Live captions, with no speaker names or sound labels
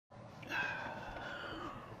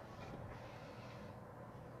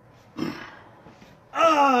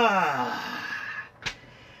Ah,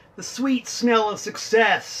 the sweet smell of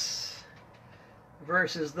success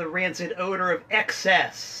versus the rancid odor of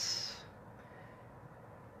excess.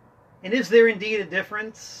 And is there indeed a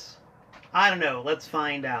difference? I don't know. Let's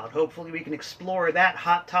find out. Hopefully we can explore that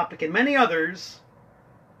hot topic and many others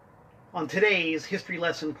on today's History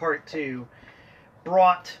Lesson Part 2,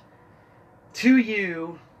 brought to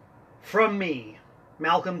you from me,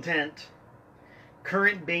 Malcolm Tent,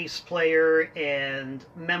 current bass player and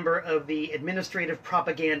member of the Administrative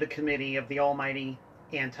Propaganda Committee of the almighty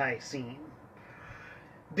ANTiSEEN.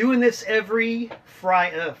 Doing this every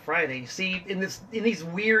Friday. See, in these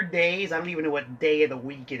weird days, I don't even know what day of the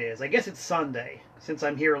week it is. I guess it's Sunday. Since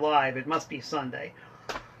I'm here live, it must be Sunday.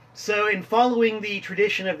 So, in following the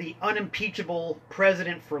tradition of the unimpeachable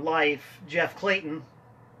president for life, Jeff Clayton,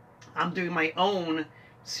 I'm doing my own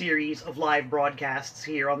series of live broadcasts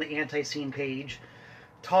here on the ANTiSEEN page,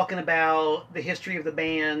 talking about the history of the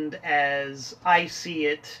band as I see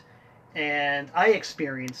it and I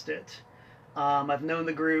experienced it. I've known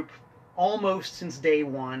the group almost since day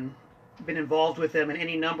one, been involved with them in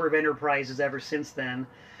any number of enterprises ever since then,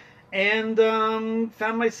 and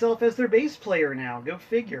found myself as their bass player now. Go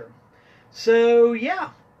figure. So,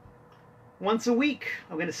 yeah. Once a week,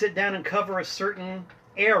 I'm going to sit down and cover a certain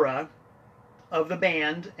era of the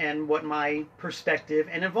band and what my perspective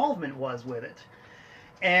and involvement was with it.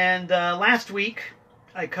 And last week,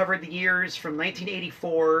 I covered the years from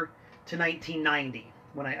 1984 to 1990,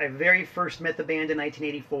 when I very first met the band in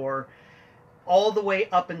 1984, all the way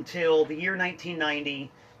up until the year 1990,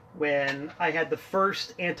 when I had the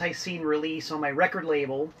first ANTiSEEN release on my record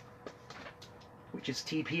label, which is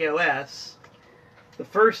TPOS. The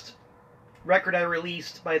first record I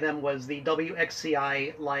released by them was the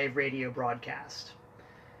WXCI live radio broadcast.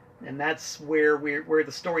 And that's where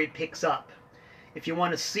the story picks up. If you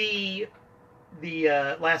want to see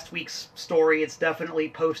the last week's story, it's definitely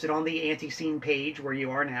posted on the ANTiSEEN page where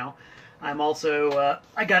you are now. I'm also,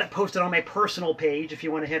 I got it posted on my personal page. If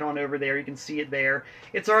you want to head on over there, you can see it there.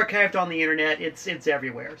 It's archived on the internet. It's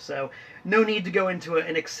everywhere. So no need to go into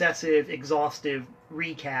an excessive, exhaustive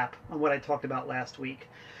recap on what I talked about last week.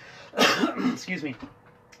 Excuse me.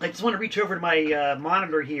 I just want to reach over to my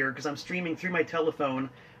monitor here because I'm streaming through my telephone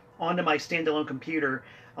onto my standalone computer.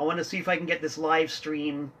 I want to see if I can get this live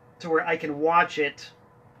stream to where I can watch it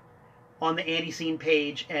on the ANTiSEEN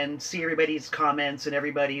page and see everybody's comments and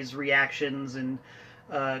everybody's reactions and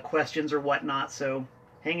questions or whatnot. So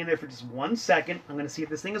hang in there for just 1 second. I'm going to see if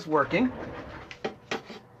this thing is working.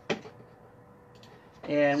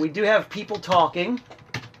 And we do have people talking.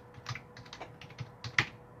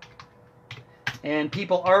 And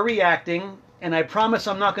people are reacting. And I promise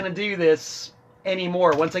I'm not going to do this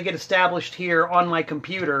anymore. Once I get established here on my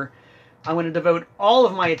computer, I'm going to devote all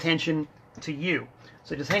of my attention to you.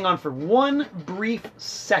 So just hang on for 1 brief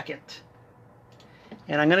second.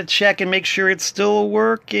 And I'm going to check and make sure it's still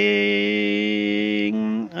working.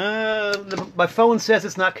 My phone says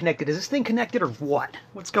it's not connected. Is this thing connected or what?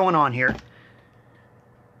 What's going on here?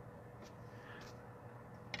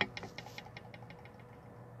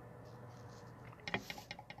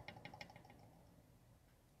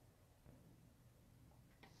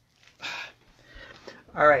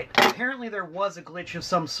 Alright, apparently there was a glitch of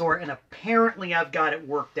some sort, and apparently I've got it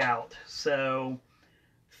worked out. So,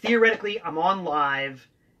 theoretically, I'm on live,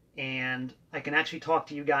 and I can actually talk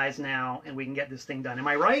to you guys now, and we can get this thing done. Am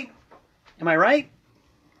I right? Am I right?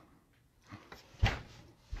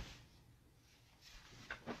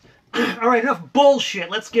 Alright, enough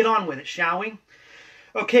bullshit. Let's get on with it, shall we?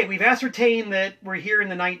 Okay, we've ascertained that we're here in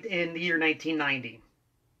the year 1990.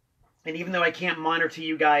 And even though I can't monitor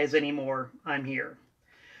you guys anymore, I'm here.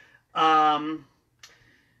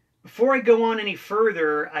 Before I go on any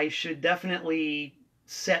further, I should definitely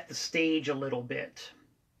set the stage a little bit,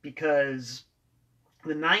 because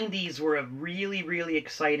the 90s were a really, really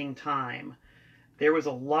exciting time. There was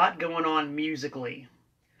a lot going on musically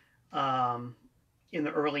in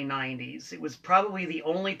the early 90s. It was probably the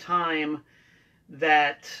only time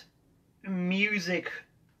that music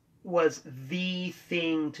was the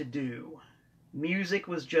thing to do. Music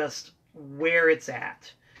was just where it's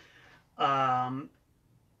at.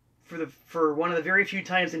 For one of the very few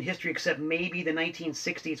times in history, except maybe the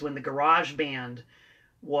 1960s when the garage band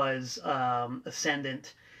was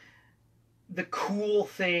ascendant, the cool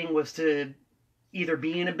thing was to either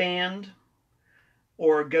be in a band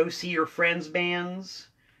or go see your friends' bands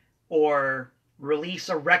or release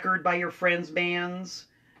a record by your friends' bands,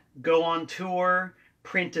 go on tour,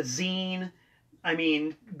 print a zine. I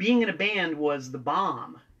mean, being in a band was the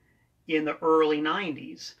bomb in the early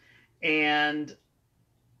 90s. And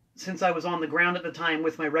since I was on the ground at the time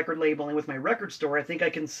with my record label and with my record store, I think I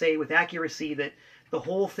can say with accuracy that the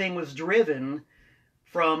whole thing was driven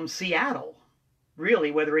from Seattle.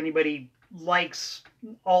 Really, whether anybody likes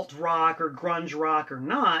alt rock or grunge rock or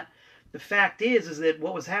not, the fact is that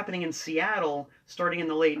what was happening in Seattle starting in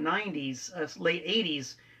the late 90s, late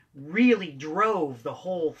 80s, really drove the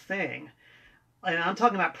whole thing. And I'm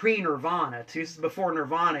talking about pre-Nirvana, too. This is before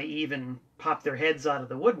Nirvana even popped their heads out of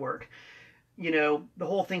the woodwork. You know, the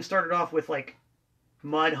whole thing started off with, like,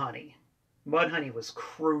 Mudhoney. Mudhoney was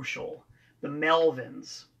crucial. The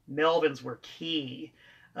Melvins. Melvins were key.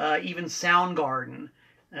 Even Soundgarden,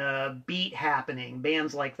 Beat Happening,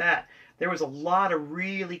 bands like that. There was a lot of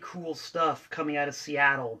really cool stuff coming out of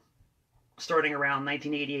Seattle starting around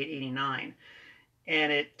 1988-89.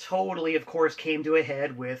 And it totally, of course, came to a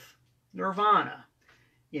head with Nirvana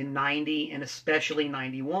in 90 and especially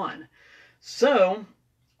 91. So,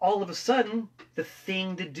 all of a sudden, the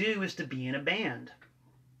thing to do is to be in a band.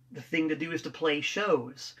 The thing to do is to play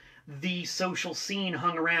shows. The social scene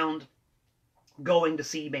hung around going to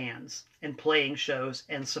see bands and playing shows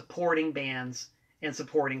and supporting bands and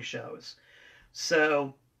supporting shows.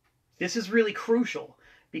 So, this is really crucial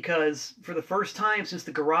because for the first time since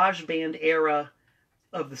the garage band era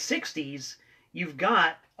of the 60s, you've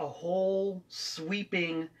got a whole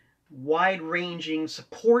sweeping, wide-ranging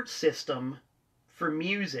support system for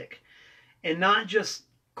music. And not just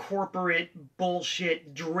corporate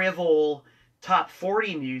bullshit, drivel, top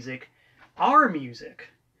 40 music. Our music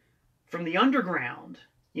from the underground.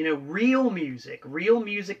 You know, real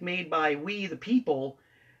music made by we, the people,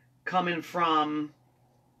 coming from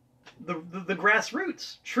the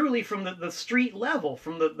grassroots, truly from the street level,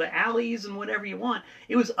 from the alleys and whatever you want.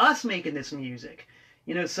 It was us making this music.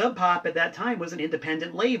 You know, Sub Pop at that time was an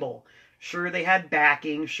independent label. Sure, they had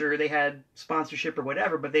backing, sure, they had sponsorship or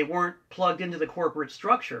whatever, but they weren't plugged into the corporate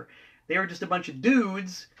structure. They were just a bunch of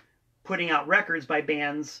dudes putting out records by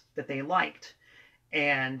bands that they liked.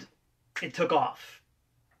 And it took off.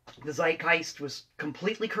 The zeitgeist was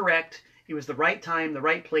completely correct. It was the right time, the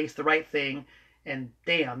right place, the right thing. And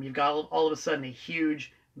damn, you've got all of a sudden a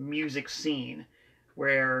huge music scene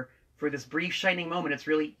where for this brief shining moment, it's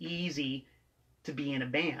really easy to be in a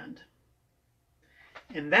band.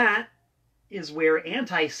 And that is where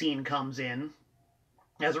ANTiSEEN comes in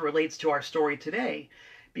as it relates to our story today.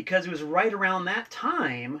 Because it was right around that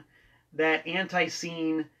time that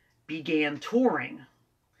ANTiSEEN began touring.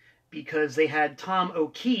 Because they had Tom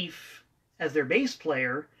O'Keefe as their bass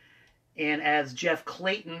player. And as Jeff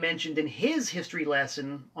Clayton mentioned in his history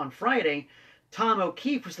lesson on Friday, Tom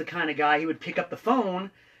O'Keefe was the kind of guy who would pick up the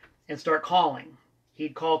phone and start calling.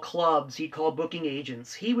 He'd call clubs, he'd call booking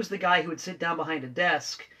agents. He was the guy who would sit down behind a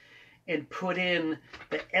desk and put in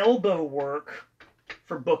the elbow work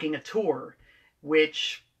for booking a tour,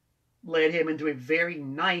 which led him into a very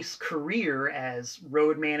nice career as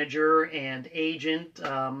road manager and agent.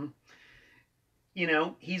 You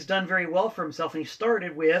know, he's done very well for himself, and he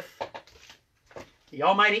started with the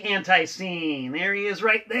almighty ANTiSEEN. There he is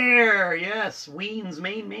right there. Yes, Ween's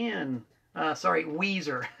main man. Sorry,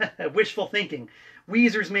 Weezer. Wishful thinking.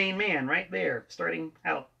 Weezer's main man right there, starting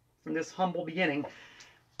out from this humble beginning.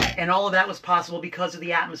 And all of that was possible because of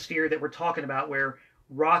the atmosphere that we're talking about, where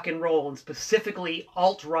rock and roll, and specifically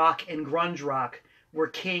alt rock and grunge rock, were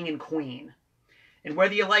king and queen. And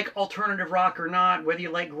whether you like alternative rock or not, whether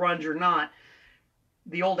you like grunge or not,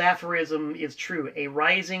 the old aphorism is true. A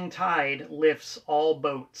rising tide lifts all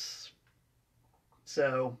boats.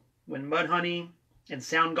 So when Mudhoney and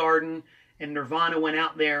Soundgarden and Nirvana went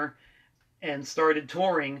out there and started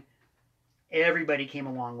touring, everybody came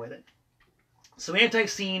along with it. So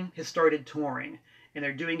ANTiSEEN has started touring, and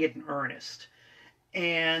they're doing it in earnest.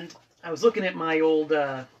 And I was looking at my old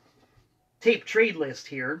tape trade list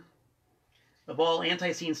here of all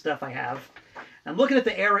ANTiSEEN stuff I have. I'm looking at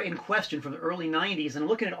the era in question from the early 90s, and I'm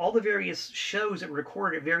looking at all the various shows that were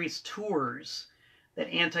recorded at various tours that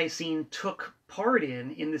ANTiSEEN took part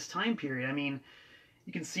in this time period. I mean,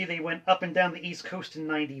 you can see they went up and down the East Coast in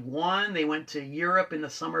 91. They went to Europe in the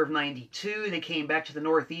summer of 92. They came back to the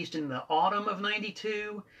Northeast in the autumn of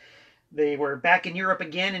 92. They were back in Europe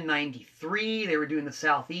again in 93. They were doing the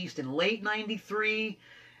Southeast in late 93.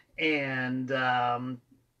 And,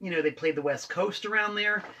 you know, they played the West Coast around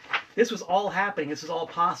there. This was all happening. This is all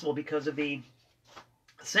possible because of the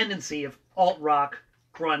ascendancy of alt rock,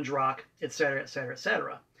 grunge rock, etc., etc.,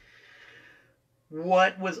 etc.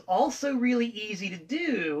 What was also really easy to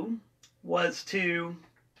do was to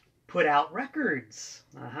put out records.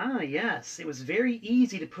 Yes. It was very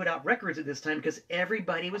easy to put out records at this time because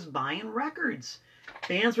everybody was buying records.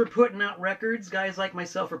 Bands were putting out records. Guys like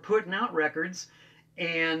myself were putting out records.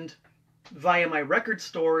 And via my record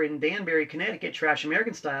store in Danbury, Connecticut, Trash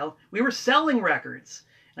American Style, we were selling records.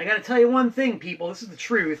 And I got to tell you one thing, people. This is the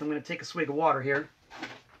truth. I'm going to take a swig of water here.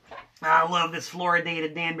 I love this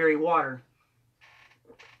fluoridated Danbury water.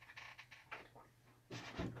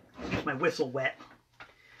 Keeps my whistle wet.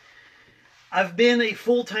 I've been a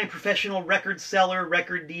full-time professional record seller,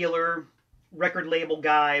 record dealer, record label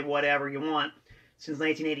guy, whatever you want, since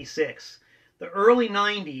 1986. The early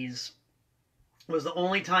 90s was the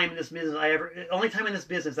only time in this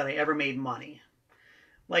business that I ever made money.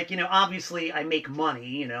 Like, you know, obviously I make money,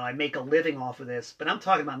 you know, I make a living off of this, but I'm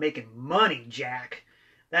talking about making money, Jack.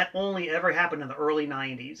 That only ever happened in the early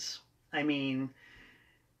 90s. I mean,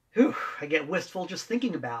 whew, I get wistful just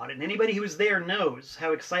thinking about it. And anybody who was there knows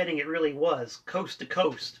how exciting it really was. Coast to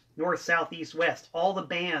coast, north, south, east, west, all the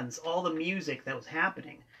bands, all the music that was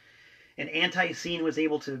happening. And ANTiSEEN was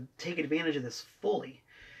able to take advantage of this fully.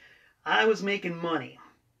 I was making money.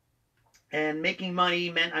 And making money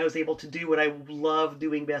meant I was able to do what I love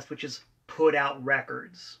doing best, which is put out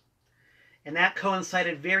records. And that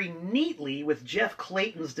coincided very neatly with Jeff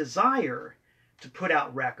Clayton's desire to put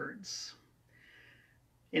out records.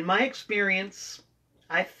 In my experience,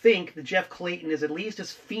 I think that Jeff Clayton is at least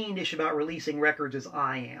as fiendish about releasing records as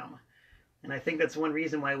I am. And I think that's one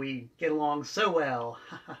reason why we get along so well.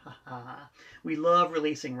 We love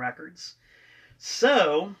releasing records.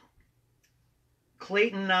 So,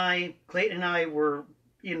 Clayton and I were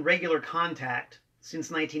in regular contact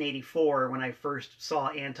since 1984 when I first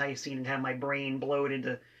saw ANTiSEEN and had my brain blown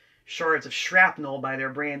into shards of shrapnel by their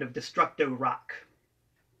brand of Destructo Rock.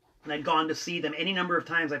 And I'd gone to see them any number of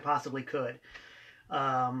times I possibly could.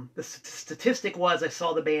 The statistic was I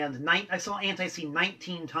saw ANTiSEEN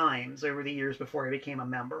 19 times over the years before I became a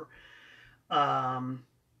member.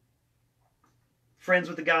 Friends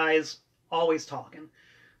with the guys, always talking.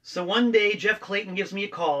 So one day, Jeff Clayton gives me a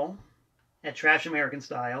call at Trash American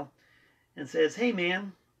Style and says, "Hey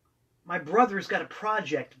man, my brother's got a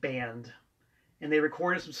project band and they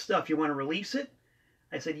recorded some stuff. You want to release it?"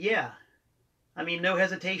 I said, "Yeah." I mean, no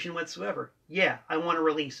hesitation whatsoever. "Yeah, I want to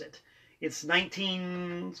release it." It's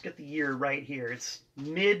let's get the year right here. It's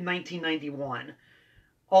mid-1991.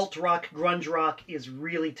 Alt-rock, grunge rock is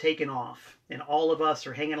really taking off. And all of us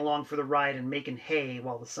are hanging along for the ride and making hay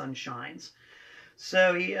while the sun shines.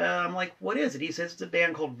 So I'm like, "What is it?" He says it's a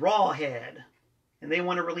band called Rawhead. And they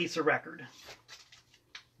want to release a record.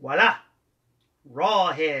 Voila!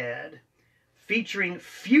 Rawhead. Featuring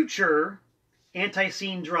future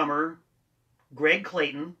ANTiSEEN drummer Greg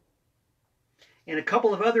Clayton and a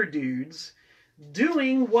couple of other dudes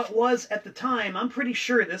doing what was, at the time, I'm pretty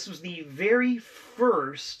sure this was the very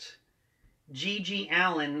first G.G.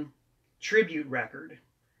 Allin tribute record.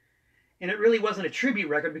 And it really wasn't a tribute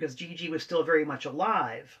record because G.G. was still very much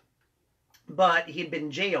alive. But he had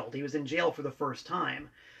been jailed. He was in jail for the first time.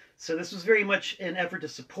 So this was very much an effort to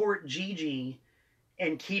support G.G.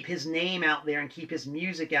 and keep his name out there and keep his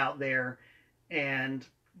music out there and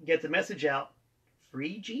get the message out.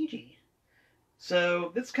 Free G.G.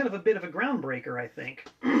 So that's kind of a bit of a groundbreaker, I think.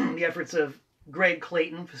 The efforts of Greg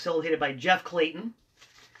Clayton, facilitated by Jeff Clayton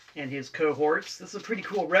and his cohorts. This is a pretty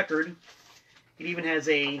cool record. It even has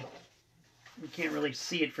you can't really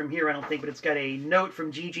see it from here, I don't think, but it's got a note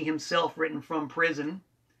from G.G. himself written from prison.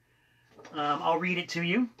 I'll read it to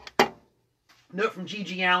you. Note from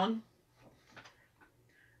G.G. Allin.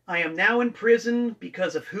 "I am now in prison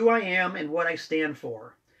because of who I am and what I stand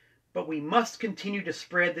for. But we must continue to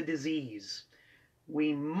spread the disease.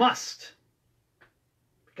 We must."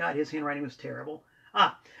 God, his handwriting was terrible.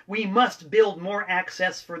 "We must build more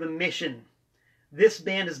access for the mission. This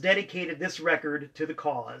band has dedicated this record to the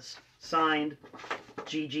cause. Signed,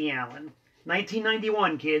 G.G. Allin."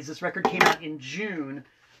 1991, kids. This record came out in June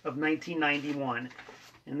of 1991.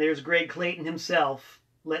 And there's Greg Clayton himself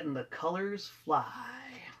letting the colors fly.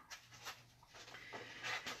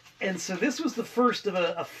 And so this was the first of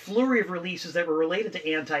a flurry of releases that were related to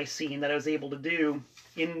ANTiSEEN that I was able to do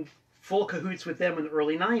in full cahoots with them in the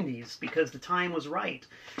early 90s because the time was right.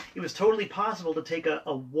 It was totally possible to take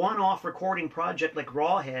a one-off recording project like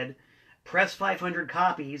Rawhead, press 500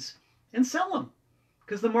 copies, and sell them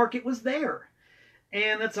because the market was there.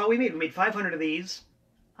 And that's all we made. We made 500 of these.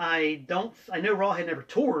 I know Rawhead never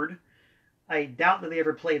toured. I doubt that they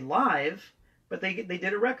ever played live, but they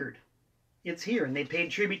did a record. It's here, and they paid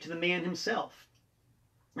tribute to the man himself.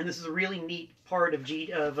 And this is a really neat part of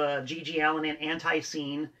G.G. Allin and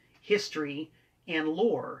ANTiSEEN history and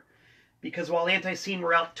lore. Because while ANTiSEEN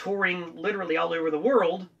were out touring literally all over the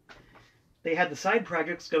world, they had the side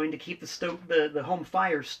projects going to keep the home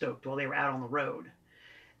fires stoked while they were out on the road.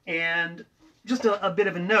 And just a bit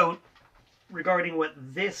of a note, regarding what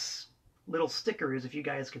this little sticker is, if you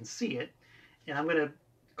guys can see it. And I'm going to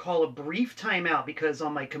call a brief timeout because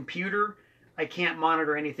on my computer, I can't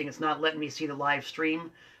monitor anything. It's not letting me see the live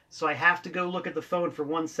stream. So I have to go look at the phone for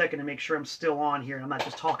 1 second to make sure I'm still on here and I'm not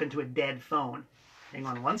just talking to a dead phone. Hang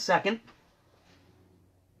on 1 second.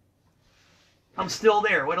 I'm still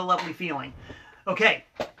there. What a lovely feeling. Okay.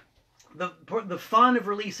 The fun of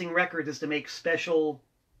releasing records is to make special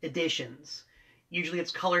editions. Usually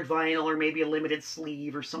it's colored vinyl or maybe a limited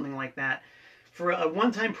sleeve or something like that. For a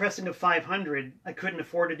one-time pressing of 500, I couldn't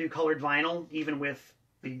afford to do colored vinyl, even with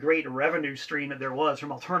the great revenue stream that there was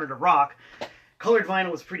from alternative rock. Colored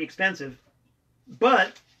vinyl was pretty expensive.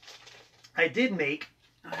 But I did make,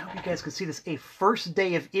 I hope you guys can see this, a first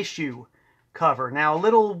day of issue cover. Now, a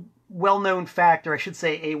little well-known fact, or I should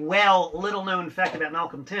say a little-known fact about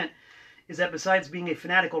Malcolm Tent, is that besides being a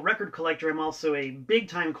fanatical record collector, I'm also a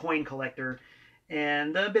big-time coin collector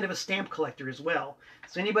and a bit of a stamp collector as well.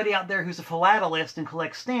 So anybody out there who's a philatelist and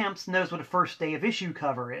collects stamps knows what a first day of issue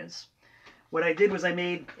cover is. What I did was I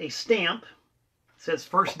made a stamp, it says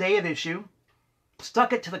first day of issue,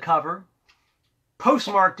 stuck it to the cover,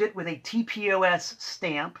 postmarked it with a TPOS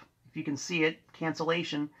stamp, if you can see it,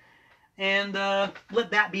 cancellation, and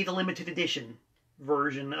let that be the limited edition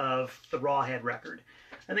version of the Rawhead record.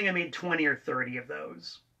 I think I made 20 or 30 of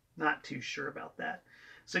those. Not too sure about that.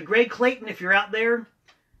 So Greg Clayton, if you're out there,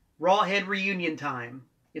 Rawhead reunion time.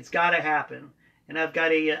 It's got to happen. And I've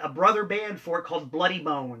got a brother band for it called Bloody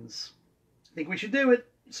Bones. I think we should do it.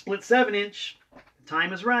 Split 7-inch. The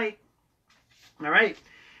time is right. All right.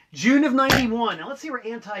 June of 91. Now let's see where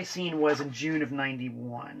ANTiSEEN was in June of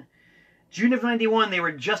 91. June of 91, they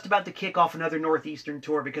were just about to kick off another Northeastern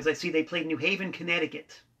tour because I see they played New Haven,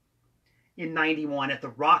 Connecticut in 91 at the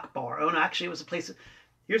Rock Bar. Oh, no, actually it was a place...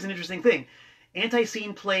 Here's an interesting thing.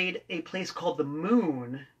 ANTiSEEN played a place called The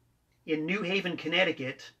Moon in New Haven,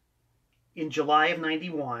 Connecticut in July of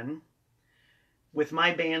 91 with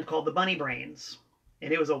my band called the Bunny Brains.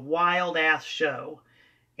 And it was a wild-ass show.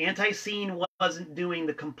 ANTiSEEN wasn't doing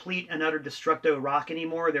the complete and utter destructo rock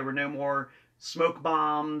anymore. There were no more smoke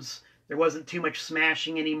bombs. There wasn't too much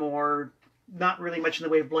smashing anymore. Not really much in the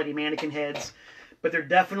way of bloody mannequin heads. But there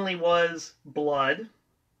definitely was blood.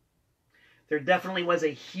 There definitely was a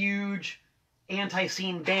huge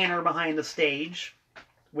ANTiSEEN banner behind the stage,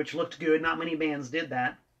 which looked good. Not many bands did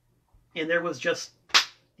that. And there was just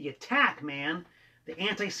the attack, man. The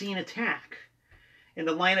ANTiSEEN attack. And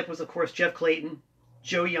the lineup was, of course, Jeff Clayton,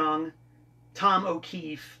 Joe Young, Tom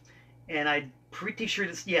O'Keefe, and I'm pretty sure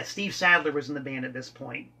that, yeah, Steve Sadler was in the band at this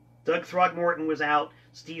point. Doug Throgmorton was out.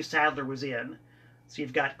 Steve Sadler was in. So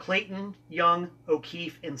you've got Clayton, Young,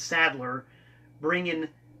 O'Keefe, and Sadler bringing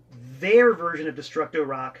their version of destructo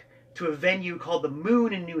rock to a venue called the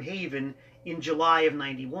Moon in New Haven in July of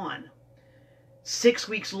 91. 6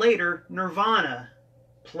 weeks later, Nirvana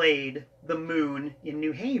played the Moon in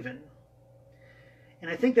New Haven. And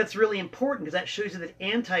I think that's really important because that shows you that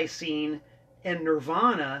ANTiSEEN and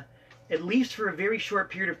Nirvana, at least for a very short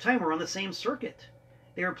period of time, were on the same circuit.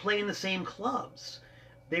 They were playing the same clubs.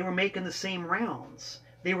 They were making the same rounds.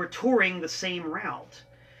 They were touring the same route.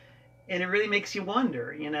 And it really makes you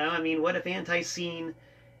wonder, you know, I mean, what if ANTiSEEN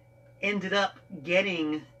ended up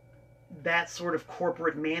getting that sort of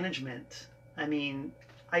corporate management? I mean,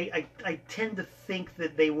 I tend to think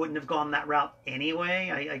that they wouldn't have gone that route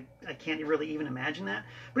anyway. I can't really even imagine that.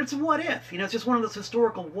 But it's a what if, you know, it's just one of those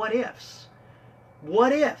historical what ifs.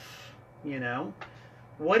 What if, you know?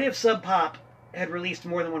 What if Sub Pop had released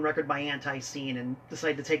more than one record by ANTiSEEN and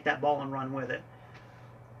decided to take that ball and run with it?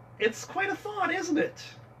 It's quite a thought, isn't it?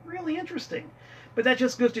 Really interesting. But that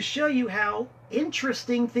just goes to show you how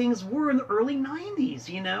interesting things were in the early 90s,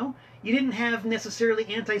 you know? You didn't have necessarily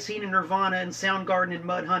ANTiSEEN and Nirvana and Soundgarden and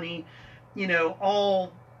Mudhoney, you know,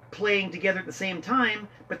 all playing together at the same time,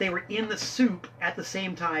 but they were in the soup at the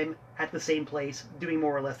same time, at the same place, doing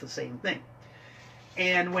more or less the same thing.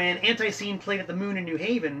 And when ANTiSEEN played at the Moon in New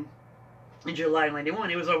Haven in July of 91,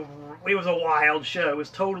 it was a wild show. It was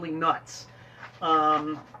totally nuts.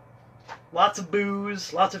 Lots of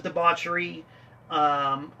booze, lots of debauchery,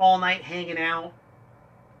 all night hanging out.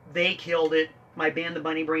 They killed it. My band, the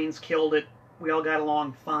Bunny Brains, killed it. We all got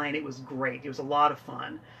along fine. It was great. It was a lot of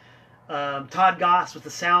fun. Todd Goss was the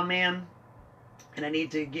sound man, and I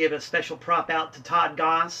need to give a special prop out to Todd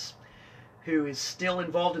Goss, who is still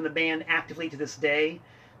involved in the band actively to this day.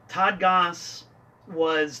 Todd Goss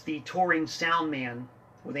was the touring sound man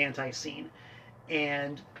with ANTiSEEN,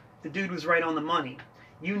 and the dude was right on the money.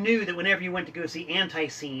 You knew that whenever you went to go see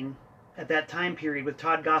ANTiSEEN at that time period with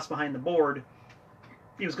Todd Goss behind the board,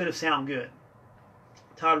 it was going to sound good.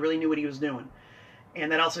 Todd really knew what he was doing.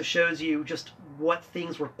 And that also shows you just what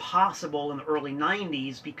things were possible in the early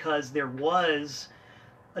 90s, because there was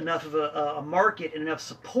enough of a market and enough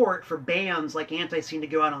support for bands like ANTiSEEN to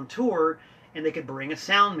go out on tour, and they could bring a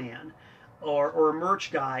sound man or a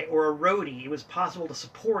merch guy or a roadie. It was possible to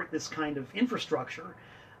support this kind of infrastructure.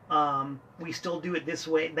 We still do it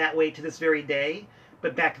that way to this very day,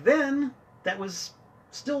 but back then that was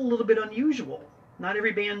still a little bit unusual. Not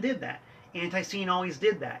every band did that. ANTiSEEN always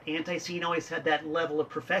did that. ANTiSEEN always had that level of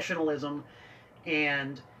professionalism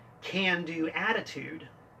and can-do attitude,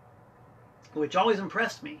 which always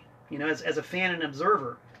impressed me, you know, as a fan and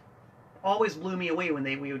observer. Always blew me away when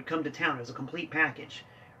we would come to town. It was a complete package.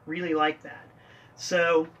 Really liked that.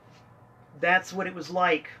 So that's what it was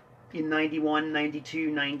like in 91, 92,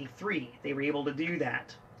 93. They were able to do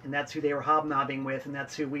that. And that's who they were hobnobbing with, and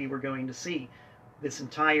that's who we were going to see. This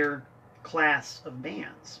entire class of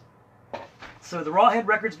bands. So the Rawhead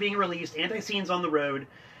record's being released. ANTiSEEN's on the road.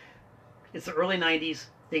 It's the early 90s.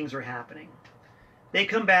 Things are happening. They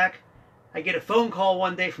come back. I get a phone call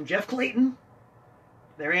one day from Jeff Clayton.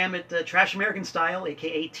 There I am at Trash American Style,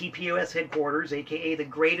 a.k.a. TPOS headquarters, a.k.a. the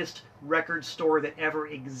greatest record store that ever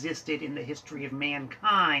existed in the history of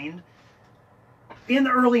mankind. In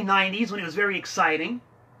the early 90s, when it was very exciting.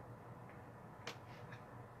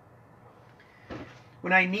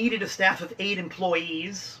 When I needed a staff of 8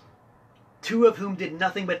 employees, 2 of whom did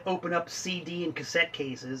nothing but open up CD and cassette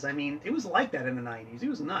cases. I mean, it was like that in the 90s. It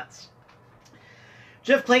was nuts.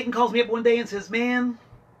 Jeff Clayton calls me up one day and says, "Man,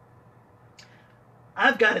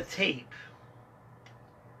 I've got a tape,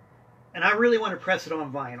 and I really want to press it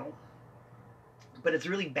on vinyl, but it's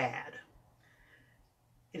really bad.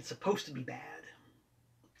 It's supposed to be bad.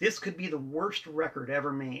 This could be the worst record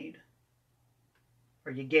ever made.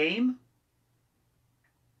 Are you game?"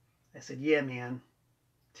 I said, "Yeah, man.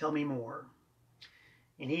 Tell me more."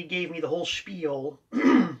 And he gave me the whole spiel,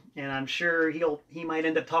 and I'm sure he might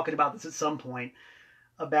end up talking about this at some point,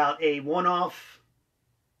 about a one-off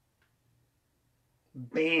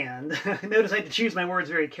band. Notice I had to choose my words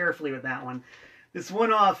very carefully with that one. This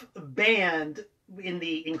one-off band in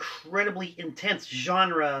the incredibly intense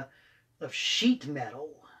genre of sheet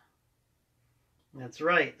metal. That's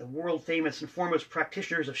right, the world-famous and foremost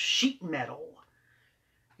practitioners of sheet metal.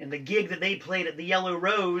 And the gig that they played at the Yellow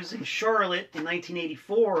Rose in Charlotte in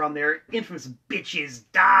 1984 on their infamous Bitches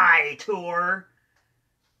Die tour.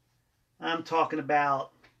 I'm talking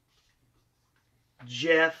about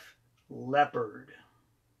Jeff Leppard.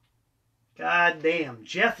 God damn,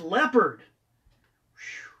 Jeff Leppard.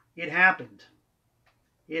 It happened.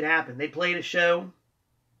 It happened. They played a show.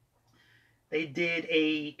 They did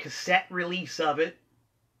a cassette release of it.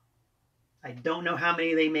 I don't know how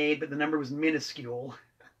many they made, but the number was minuscule.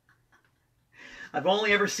 I've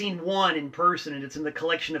only ever seen one in person, and it's in the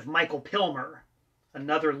collection of Michael Pilmer,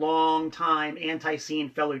 another long-time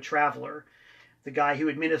ANTiSEEN fellow traveler, the guy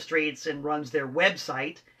who administrates and runs their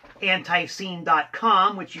website,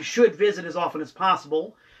 ANTiSEEN.com, which you should visit as often as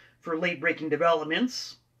possible for late-breaking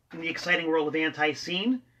developments in the exciting world of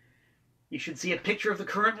ANTiSEEN. You should see a picture of the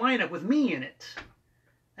current lineup with me in it.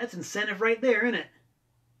 That's incentive right there, isn't it?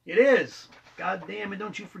 It is. God damn it,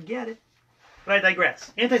 don't you forget it. But I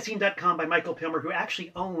digress. ANTiSEEN.com by Michael Pilmer, who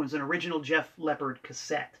actually owns an original Jeff Leppard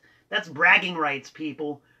cassette. That's bragging rights,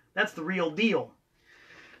 people. That's the real deal.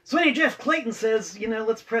 So anyway, Jeff Clayton says, you know,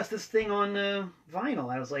 let's press this thing on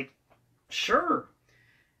vinyl. I was like, sure.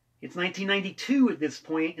 It's 1992 at this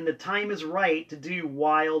point, and the time is right to do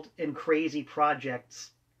wild and crazy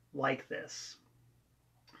projects like this.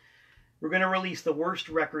 We're going to release the worst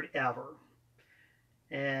record ever.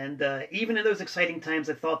 And even in those exciting times,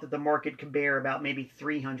 I thought that the market could bear about maybe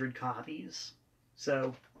 300 copies.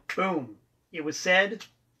 So, boom. It was said,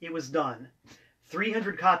 it was done.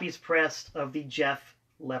 300 copies pressed of the Jeff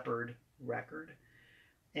Leppard record.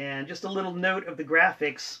 And just a little note of the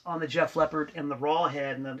graphics on the Jeff Leppard and the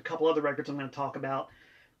Rawhead and a couple other records I'm going to talk about.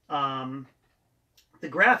 The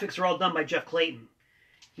graphics are all done by Jeff Clayton.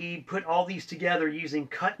 He put all these together using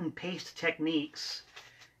cut and paste techniques,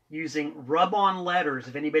 using rub-on letters.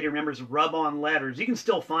 If anybody remembers rub-on letters, you can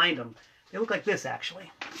still find them. They look like this,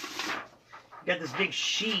 actually. You got this big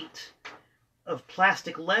sheet of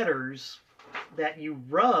plastic letters that you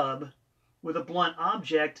rub with a blunt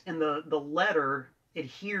object, and the letter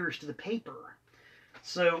adheres to the paper.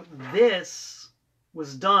 So this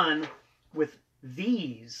was done with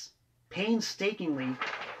these, painstakingly,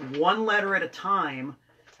 one letter at a time,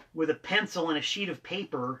 with a pencil and a sheet of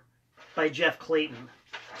paper by Jeff Clayton.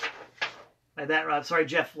 By that, sorry,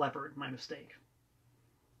 Jeff Leppard, my mistake.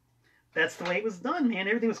 That's the way it was done, man.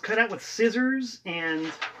 Everything was cut out with scissors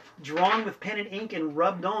and drawn with pen and ink and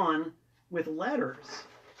rubbed on with letters.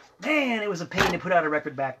 Man, it was a pain to put out a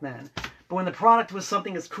record back then. But when the product was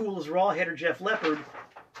something as cool as Rawhead or Def Leppard,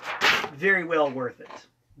 very well worth it.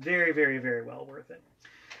 Very, very, very well worth it.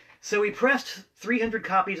 So we pressed 300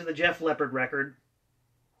 copies of the Def Leppard record.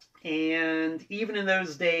 And even in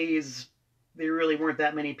those days, there really weren't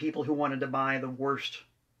that many people who wanted to buy the worst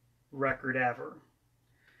record ever.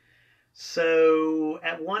 So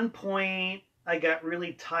at one point, I got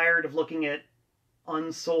really tired of looking at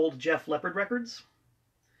unsold Def Leppard records.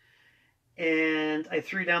 And I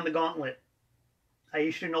threw down the gauntlet. I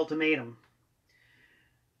issued an ultimatum.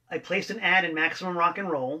 I placed an ad in Maximum Rock and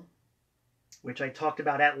Roll, which I talked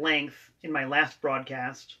about at length in my last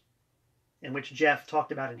broadcast, and which Jeff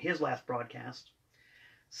talked about in his last broadcast,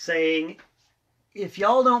 saying, if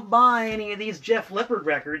y'all don't buy any of these Def Leppard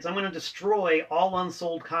records, I'm going to destroy all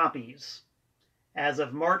unsold copies as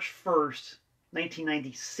of March 1st,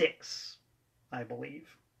 1996, I believe.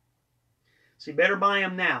 So you better buy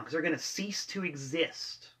them now, because they're going to cease to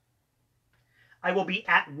exist. I will be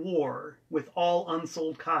at war with all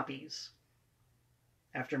unsold copies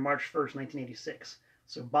after March 1st, 1986.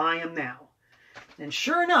 So buy them now. And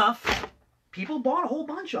sure enough, people bought a whole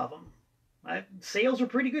bunch of them. Sales were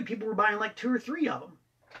pretty good. People were buying like 2 or 3 of them.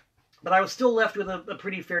 But I was still left with a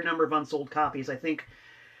pretty fair number of unsold copies. I think,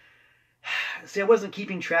 see, I wasn't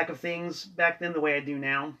keeping track of things back then the way I do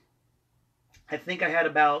now. I think I had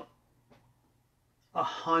about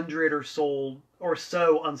 100 or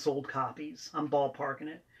so unsold copies. I'm ballparking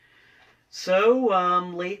it. So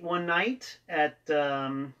late one night at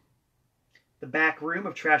the back room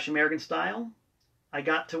of Trash American Style, I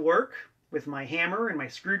got to work with my hammer and my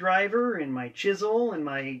screwdriver and my chisel and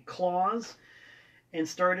my claws and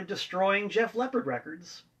started destroying Def Leppard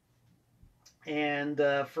records. And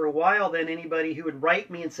for a while then, anybody who would write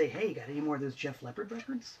me and say, hey, got any more of those Def Leppard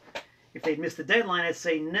records? If they'd missed the deadline, I'd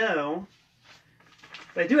say no.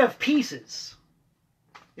 But I do have pieces.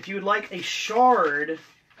 If you would like a shard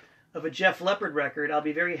of a Def Leppard record, I'll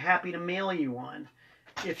be very happy to mail you one.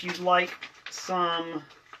 If you'd like some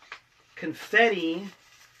confetti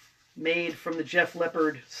made from the Def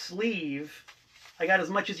Leppard sleeve, I got as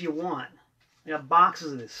much as you want. I got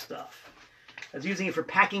boxes of this stuff. I was using it for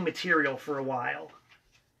packing material for a while.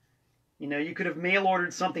 You know, you could have mail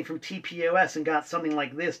ordered something from TPOS and got something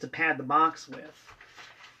like this to pad the box with.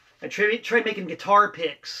 I tried making guitar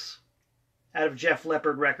picks out of Def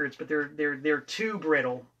Leppard records, but they're too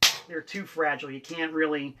brittle. They're too fragile. You can't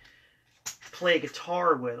really play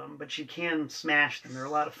guitar with them, but you can smash them. They're a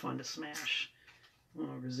lot of fun to smash. Oh,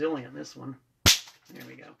 resilient, this one. There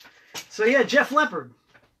we go. So yeah, Def Leppard.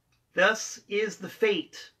 Thus is the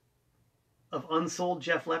fate of unsold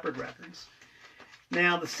Def Leppard records.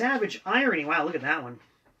 Now, the savage irony... Wow, look at that one.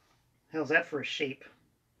 How's that for a shape?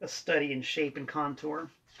 A study in shape and contour.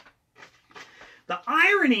 The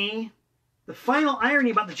irony, the final irony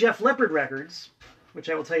about the Def Leppard records, which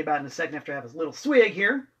I will tell you about in a second after I have a little swig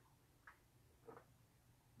here.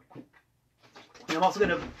 And I'm also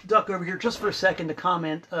going to duck over here just for a second to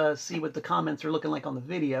comment, see what the comments are looking like on the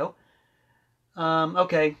video.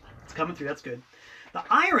 Okay, it's coming through. That's good. The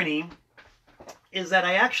irony is that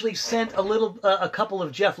I actually sent a couple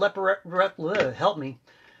of Def Leppard... help me.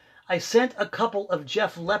 I sent a couple of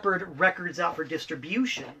Def Leppard records out for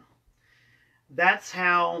distribution. That's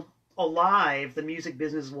how alive the music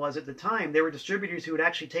business was at the time. There were distributors who would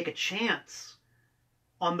actually take a chance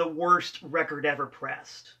on the worst record ever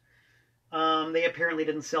pressed. They apparently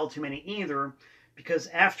didn't sell too many either, because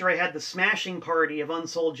after I had the smashing party of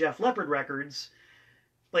unsold Def Leppard records,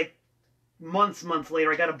 like months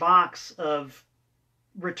later, I got a box of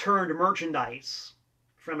returned merchandise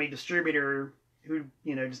from a distributor who,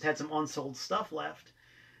 you know, just had some unsold stuff left.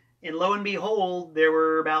 And lo and behold, there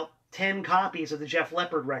were about 10 copies of the Def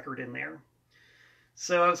Leppard record in there.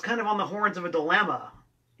 So I was kind of on the horns of a dilemma.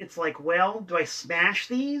 It's like, well, do I smash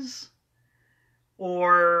these?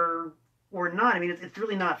 Or not? I mean, it's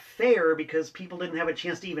really not fair because people didn't have a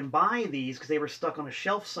chance to even buy these because they were stuck on a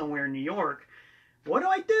shelf somewhere in New York. What do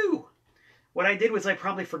I do? What I did was I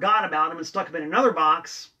probably forgot about them and stuck them in another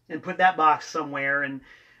box and put that box somewhere and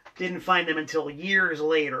didn't find them until years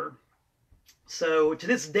later. So to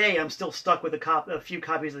this day, I'm still stuck with a few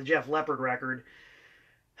copies of the Def Leppard record.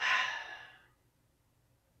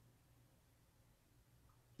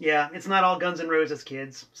 Yeah, it's not all Guns N' Roses,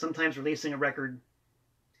 kids. Sometimes releasing a record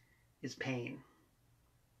is pain.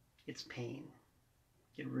 It's pain.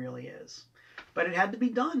 It really is. But it had to be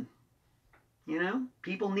done. You know,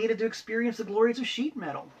 people needed to experience the glories of sheet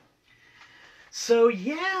metal. So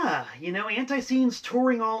yeah, you know, ANTiSEEN's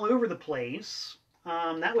touring all over the place.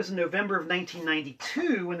 That was in November of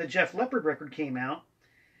 1992 when the Def Leppard record came out.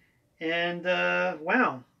 And,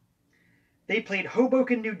 wow. They played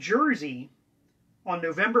Hoboken, New Jersey on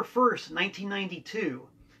November 1st, 1992.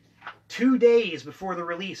 2 days before the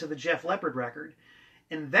release of the Def Leppard record.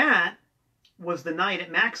 And that was the night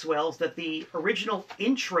at Maxwell's that the original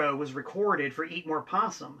intro was recorded for Eat More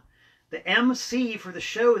Possum. The MC for the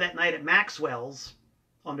show that night at Maxwell's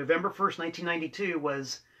on November 1st, 1992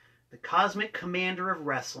 was the Cosmic Commander of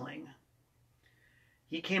Wrestling.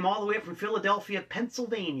 He came all the way up from Philadelphia,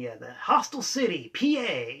 Pennsylvania, the hostile city,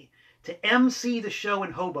 PA, to MC the show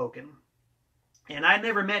in Hoboken. And I'd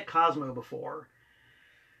never met Cosmo before.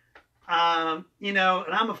 You know,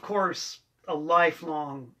 and I'm, of course, a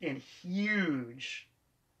lifelong and huge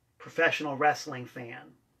professional wrestling fan.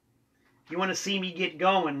 If you want to see me get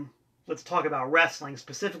going, let's talk about wrestling,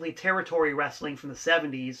 specifically territory wrestling from the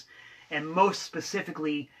 70s, and most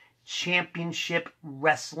specifically, championship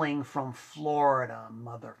wrestling from Florida,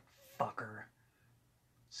 motherfucker.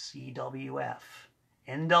 CWF.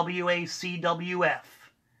 NWA CWF.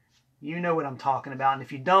 You know what I'm talking about, and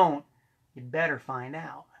if you don't, you'd better find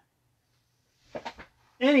out.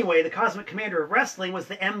 Anyway, the Cosmic Commander of Wrestling was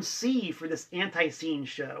the MC for this ANTiSEEN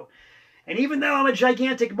show. And even though I'm a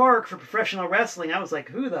gigantic mark for professional wrestling, I was like,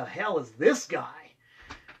 who the hell is this guy?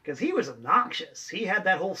 Because he was obnoxious. He had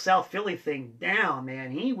that whole South Philly thing down,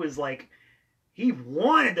 man. He was like, he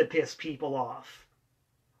wanted to piss people off.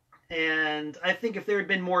 And I think if there had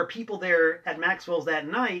been more people there at Maxwell's that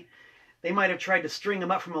night, they might have tried to string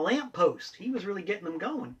him up from a lamppost. He was really getting them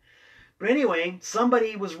going. But anyway,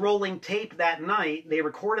 somebody was rolling tape that night. They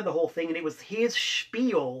recorded the whole thing, and it was his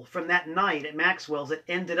spiel from that night at Maxwell's that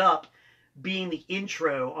ended up being the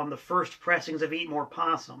intro on the first pressings of Eat More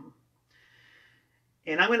Possum.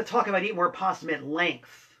 And I'm going to talk about Eat More Possum at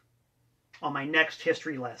length on my next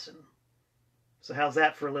history lesson. So how's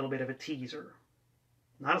that for a little bit of a teaser?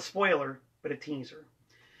 Not a spoiler, but a teaser.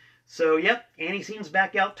 So, yep, ANTiSEEN's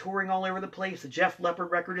back out touring all over the place. The Def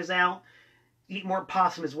Leppard record is out. Eat More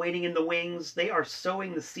Possum is waiting in the wings. They are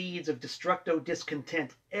sowing the seeds of destructo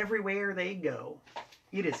discontent everywhere they go.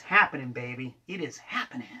 It is happening, baby. It is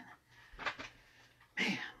happening.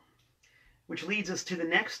 Man. Which leads us to the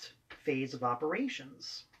next phase of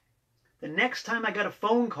operations. The next time I got a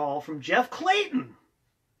phone call from Jeff Clayton.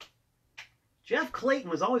 Jeff Clayton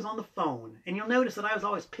was always on the phone, and you'll notice that I was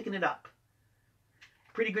always picking it up.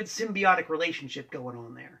 Pretty good symbiotic relationship going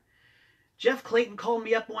on there. Jeff Clayton called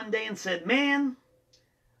me up one day and said, man,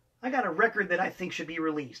 I got a record that I think should be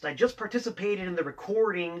released. I just participated in the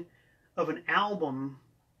recording of an album,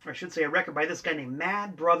 or I should say a record by this guy named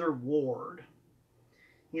Mad Brother Ward.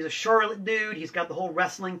 He's a Charlotte dude. He's got the whole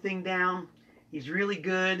wrestling thing down. He's really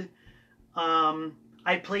good.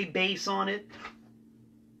 I played bass on it.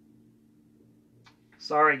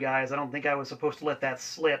 Sorry, guys. I don't think I was supposed to let that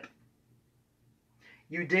slip.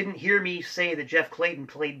 You didn't hear me say that Jeff Clayton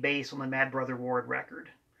played bass on the Mad Brother Ward record.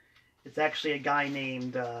 It's actually a guy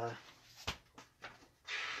named...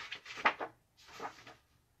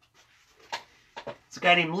 it's a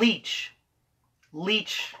guy named Leach.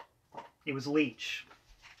 Leach. It was Leach.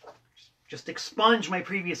 Just expunge my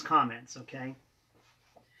previous comments, okay?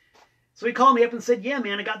 So he called me up and said, yeah,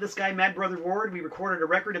 man, I got this guy, Mad Brother Ward. We recorded a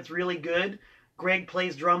record. It's really good. Greg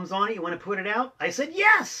plays drums on it. You want to put it out? I said,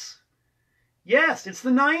 yes! Yes, it's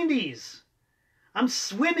the 90s. I'm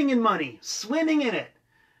swimming in money. Swimming in it.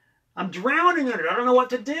 I'm drowning in it. I don't know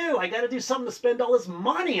what to do. I got to do something to spend all this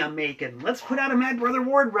money I'm making. Let's put out a Mad Brother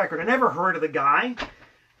Ward record. I never heard of the guy.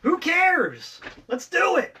 Who cares? Let's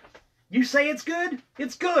do it. You say it's good?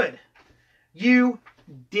 It's good. You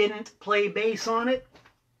didn't play bass on it?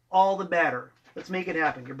 All the better. Let's make it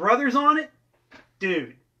happen. Your brother's on it?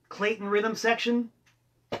 Dude, Clayton rhythm section?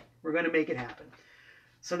 We're going to make it happen.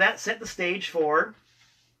 So that set the stage for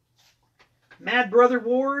Mad Brother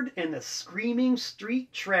Ward and the Screaming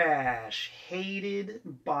Street Trash, hated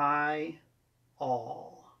by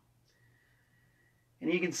all.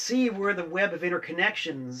 And you can see where the web of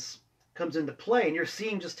interconnections comes into play, and you're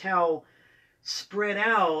seeing just how spread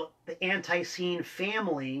out the ANTiSEEN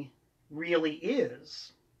family really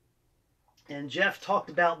is. And Jeff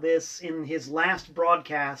talked about this in his last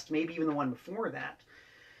broadcast, maybe even the one before that,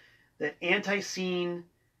 that ANTiSEEN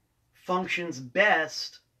functions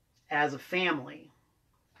best as a family,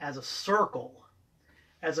 as a circle,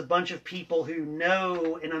 as a bunch of people who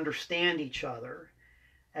know and understand each other,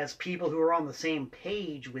 as people who are on the same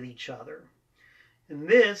page with each other. And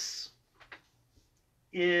this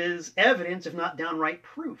is evidence, if not downright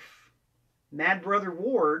proof. Mad Brother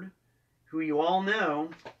Ward, who you all know,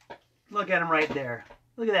 look at him right there.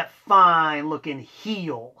 Look at that fine-looking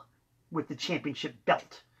heel with the championship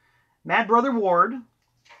belt. Mad Brother Ward,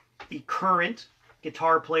 the current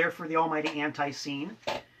guitar player for the almighty ANTiSEEN,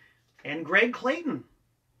 and Greg Clayton,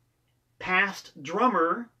 past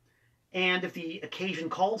drummer, and if the occasion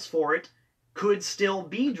calls for it, could still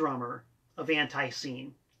be drummer of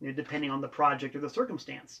ANTiSEEN, depending on the project or the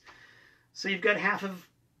circumstance. So you've got half of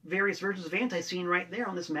various versions of ANTiSEEN right there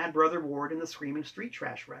on this Mad Brother Ward and the Screaming Street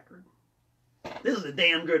Trash record. This is a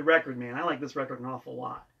damn good record, man. I like this record an awful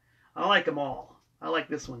lot. I like them all. I like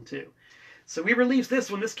this one too. So we released this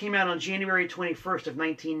one. This came out on January 21st of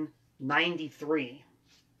 1993.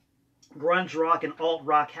 Grunge rock and alt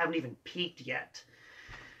rock haven't even peaked yet.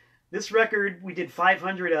 This record we did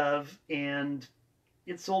 500 of, and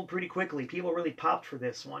it sold pretty quickly. People really popped for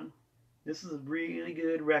this one. This is a really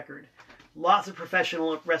good record. Lots of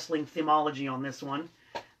professional wrestling themology on this one.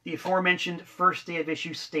 The aforementioned first day of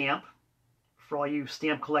issue stamp, for all you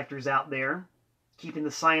stamp collectors out there, keeping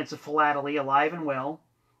the science of philately alive and well.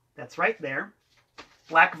 That's right there.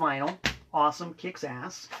 Black vinyl. Awesome. Kicks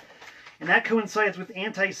ass. And that coincides with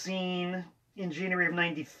ANTiSEEN in January of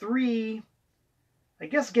 93, I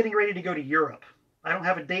guess getting ready to go to Europe. I don't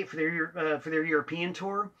have a date for their European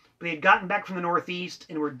tour, but they had gotten back from the Northeast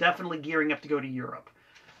and were definitely gearing up to go to Europe.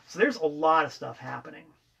 So there's a lot of stuff happening.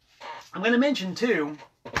 I'm going to mention, too,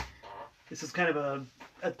 this is kind of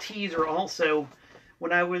a teaser also,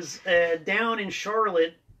 when I was down in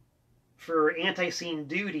Charlotte for ANTiSEEN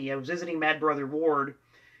duty, I was visiting Mad Brother Ward,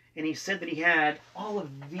 and he said that he had all of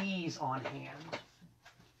these on hand.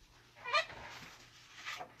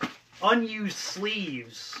 Unused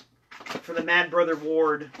sleeves for the Mad Brother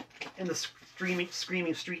Ward and the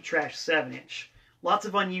Screaming Street Trash 7-inch. Lots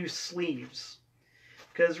of unused sleeves.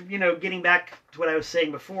 Because, you know, getting back to what I was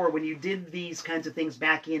saying before, when you did these kinds of things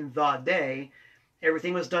back in the day,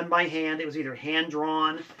 everything was done by hand. It was either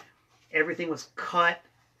hand-drawn, everything was cut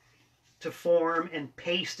to form and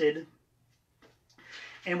pasted.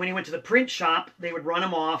 And when you went to the print shop, they would run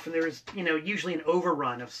them off, and there was, you know, usually an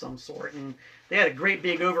overrun of some sort. And they had a great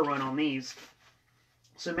big overrun on these.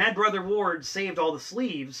 So Mad Brother Ward saved all the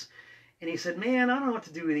sleeves, and he said, man, I don't know what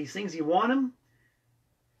to do with these things. You want them?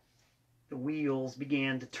 The wheels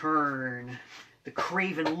began to turn. The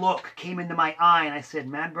craven look came into my eye, and I said,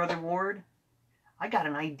 Mad Brother Ward, I got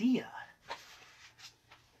an idea.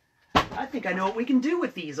 I think I know what we can do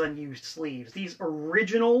with these unused sleeves. These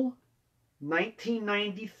original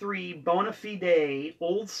 1993 bona fide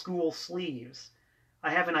old school sleeves.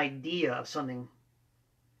 I have an idea of something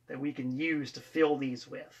that we can use to fill these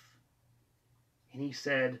with. And he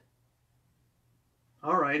said,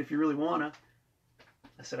 all right, if you really wanna.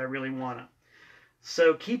 I said, I really wanna.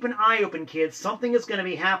 So keep an eye open, kids. Something is going to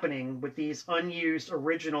be happening with these unused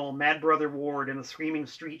original Mad Brother Ward and the Screaming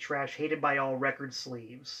Street Trash Hated by All record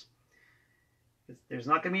sleeves. There's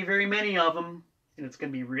not going to be very many of them, and it's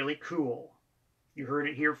going to be really cool. You heard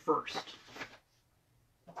it here first.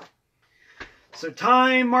 So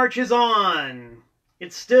time marches on.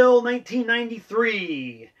 It's still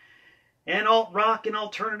 1993. And alt-rock and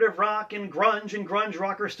alternative rock and grunge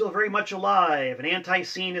rock are still very much alive. And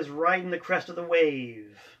ANTiSEEN is riding the crest of the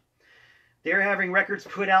wave. They're having records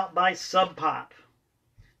put out by Sub Pop.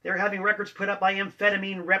 They're having records put out by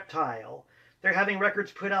Amphetamine Reptile. They're having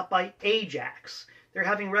records put out by Ajax. They're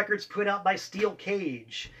having records put out by Steel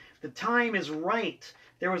Cage. The time is right.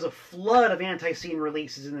 There was a flood of ANTiSEEN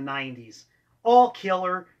releases in the 90s. All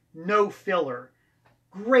killer, no filler.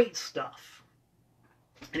 Great stuff.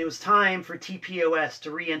 And it was time for TPOS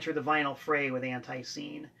to re-enter the vinyl fray with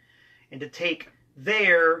ANTiSEEN and to take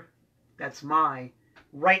their, that's my,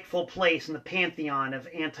 rightful place in the pantheon of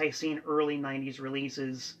ANTiSEEN early 90s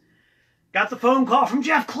releases. Got the phone call from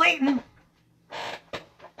Jeff Clayton.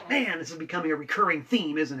 Man, this is becoming a recurring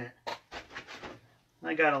theme, isn't it?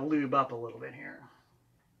 I gotta lube up a little bit here.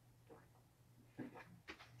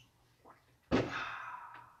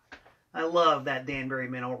 I love that Danbury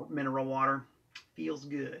mineral water. Feels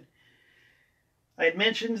good. I had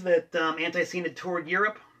mentioned that ANTiSEEN had toured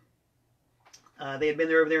Europe. They had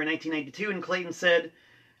been over there in 1992, and Clayton said,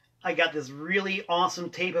 I got this really awesome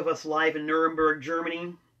tape of us live in Nuremberg,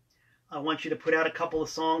 Germany. I want you to put out a couple of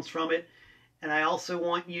songs from it, and I also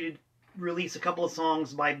want you to release a couple of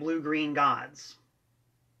songs by Blue Green Gods.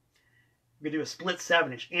 We're going to do a split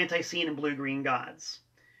 7-inch, ANTiSEEN and Blue Green Gods.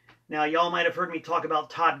 Now, y'all might have heard me talk about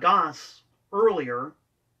Todd Goss earlier,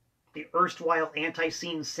 the erstwhile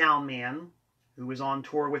ANTiSEEN sound man, who was on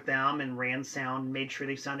tour with them and ran sound and made sure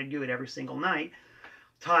they sounded good every single night.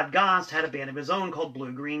 Todd Goss had a band of his own called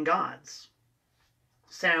Blue Green Gods.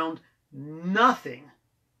 Sound nothing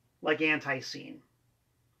like ANTiSEEN.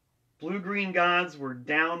 Blue Green Gods were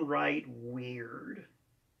downright weird.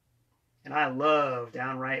 And I love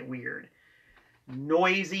downright weird.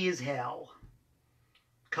 Noisy as hell.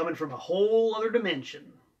 coming from a whole other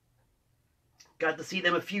dimension. Got to see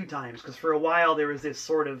them a few times, because for a while there was this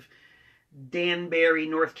sort of Danbury,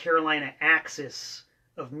 North Carolina axis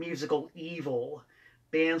of musical evil.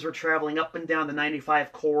 Bands were traveling up and down the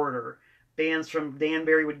 95 corridor. Bands from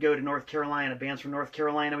Danbury would go to North Carolina. Bands from North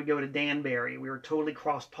Carolina would go to Danbury. We were totally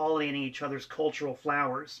cross-pollinating each other's cultural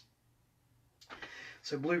flowers.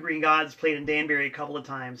 So Blue Green Gods played in Danbury a couple of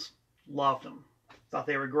times. Loved them. Thought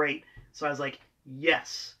they were great. So I was like,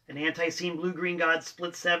 yes, an ANTiSEEN Blue Green Gods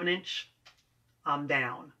split 7-inch, I'm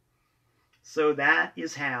down. So that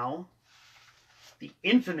is how the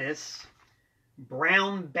infamous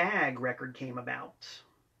Brown Bag record came about.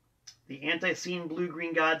 The ANTiSEEN Blue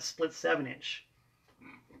Green Gods split 7-inch.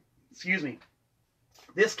 Excuse me.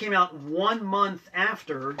 This came out 1 month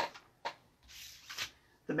after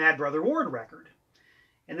the Mad Brother Ward record.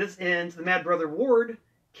 And the Mad Brother Ward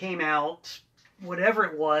came out, whatever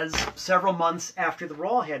it was, several months after the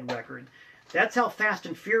Rawhead record. That's how fast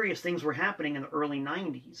and furious things were happening in the early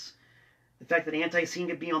 90s. The fact that ANTiSEEN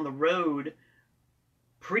could be on the road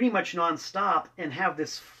pretty much non-stop and have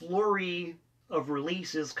this flurry of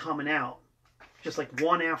releases coming out, just like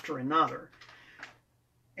one after another.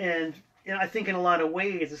 And I think in a lot of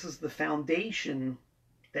ways, this is the foundation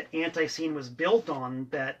that ANTiSEEN was built on,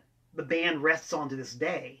 that the band rests on to this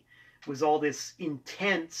day, was all this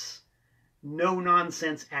intense,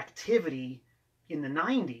 no-nonsense activity in the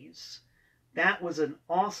 90s. That was an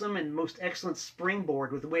awesome and most excellent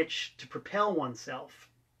springboard with which to propel oneself.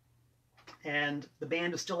 And the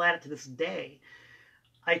band is still at it to this day.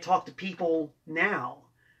 I talk to people now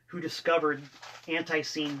who discovered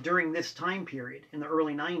ANTiSEEN during this time period in the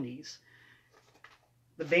early 90s.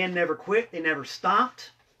 The band never quit. They never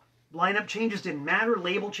stopped. Lineup changes didn't matter.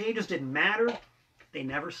 Label changes didn't matter. They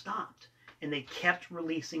never stopped. And they kept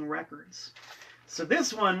releasing records. So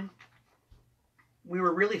this one, we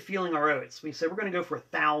were really feeling our oats. We said, we're going to go for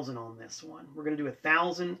 1,000 on this one. We're going to do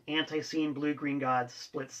 1,000 ANTiSEEN Blue Green Gods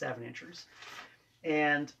split 7-inchers.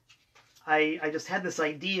 And I just had this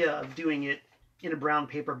idea of doing it in a brown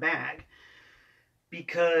paper bag.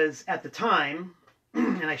 Because at the time,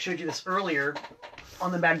 and I showed you this earlier,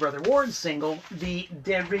 on the Mad Brother Ward single, the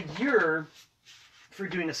de rigueur for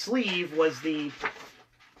doing a sleeve was the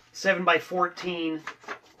 7x14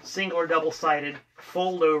 single or double-sided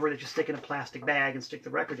fold over that you stick in a plastic bag and stick the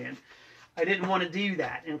record in. I didn't want to do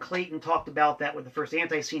that, and Clayton talked about that with the first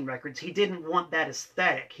ANTiSEEN records. He didn't want that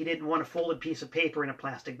aesthetic. He didn't want a folded piece of paper in a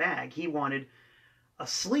plastic bag. He wanted a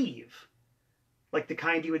sleeve, like the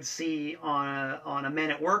kind you would see on a Men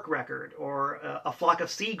at Work record, or a Flock of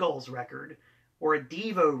Seagulls record, or a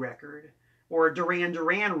Devo record, or a Duran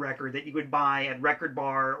Duran record that you would buy at Record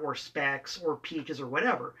Bar or Specs or Peaches or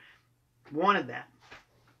whatever. Wanted that.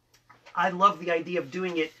 I love the idea of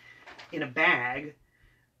doing it in a bag.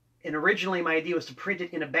 And originally my idea was to print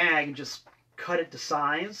it in a bag and just cut it to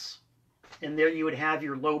size. And there you would have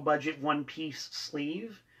your low-budget one-piece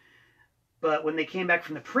sleeve. But when they came back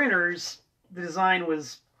from the printers, the design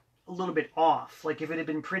was a little bit off. Like if it had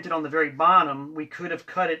been printed on the very bottom, we could have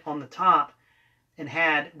cut it on the top and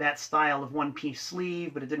had that style of one-piece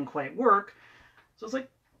sleeve, but it didn't quite work. So I was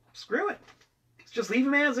like, screw it. Let's just leave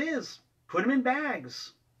them as is. Put them in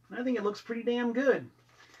bags. And I think it looks pretty damn good.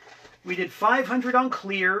 We did 500 on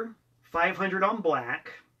clear, 500 on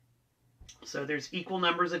black. So there's equal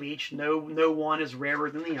numbers of each. No one is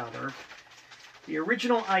rarer than the other. The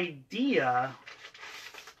original idea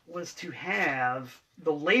was to have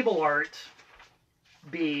the label art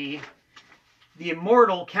be the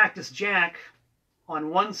immortal Cactus Jack on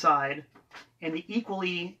one side and the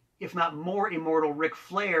equally, if not more immortal, Ric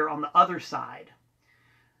Flair on the other side.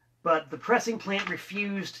 But the pressing plant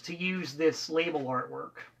refused to use this label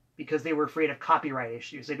artwork because they were afraid of copyright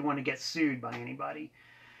issues. They didn't want to get sued by anybody.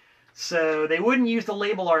 So they wouldn't use the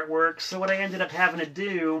label artwork. So what I ended up having to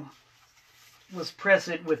do was press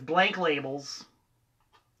it with blank labels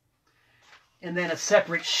and then a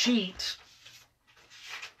separate sheet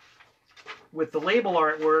with the label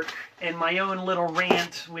artwork and my own little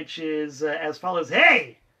rant, which is as follows.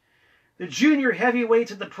 Hey! The junior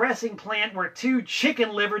heavyweights at the pressing plant were too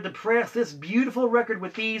chicken-livered to press this beautiful record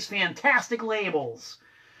with these fantastic labels.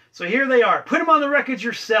 So here they are. Put them on the records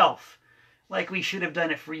yourself. Like we should have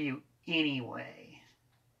done it for you anyway.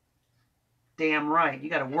 Damn right. You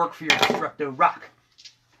got to work for your Destructo Rock.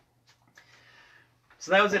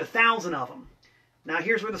 So that was it, 1,000 of them. Now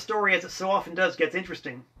here's where the story, as it so often does, gets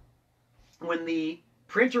interesting. When the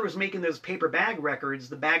printer was making those paper bag records,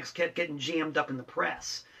 the bags kept getting jammed up in the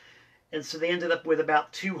press. And so they ended up with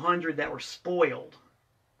about 200 that were spoiled.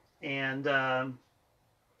 And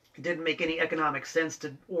it didn't make any economic sense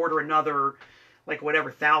to order another like whatever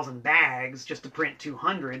 1,000 bags just to print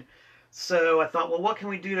 200. So I thought, well, what can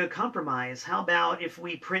we do to compromise? How about if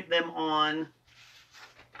we print them on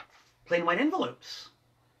plain white envelopes?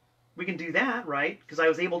 We can do that, right? Because I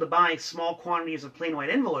was able to buy small quantities of plain white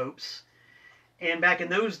envelopes. And back in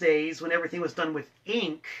those days, when everything was done with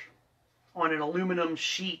ink on an aluminum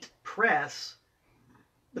sheet press,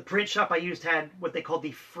 the print shop I used had what they called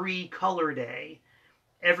the free color day.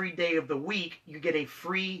 Every day of the week, you get a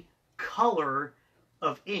free color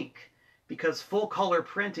of ink because full color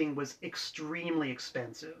printing was extremely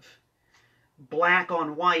expensive. Black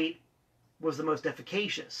on white was the most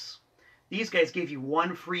efficacious. These guys gave you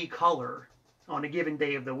one free color on a given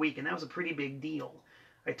day of the week, and that was a pretty big deal.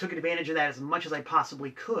 I took advantage of that as much as I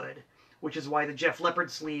possibly could, which is why the Jeff Leopard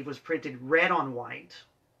sleeve was printed red on white.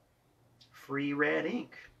 Free red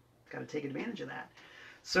ink. Got to take advantage of that.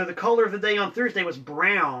 So the color of the day on Thursday was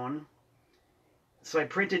brown. So I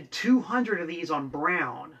printed 200 of these on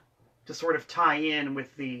brown to sort of tie in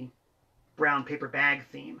with the brown paper bag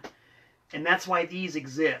theme. And that's why these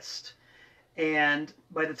exist. And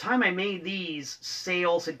by the time I made these,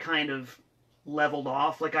 sales had kind of leveled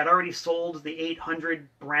off. Like I'd already sold the 800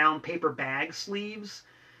 brown paper bag sleeves.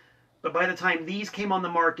 But by the time these came on the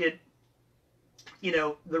market, you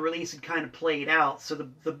know, the release had kind of played out. So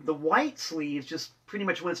the white sleeves just pretty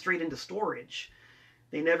much went straight into storage.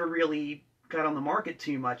 They never really got on the market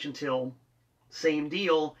too much until, same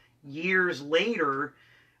deal, years later,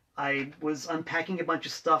 I was unpacking a bunch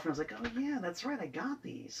of stuff and I was like, oh yeah, that's right, I got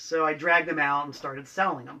these. So I dragged them out and started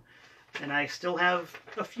selling them. And I still have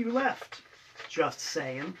a few left, just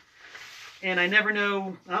saying. And I never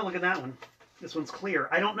know, oh, look at that one. This one's clear.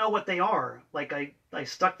 I don't know what they are. Like I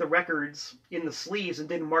stuck the records in the sleeves and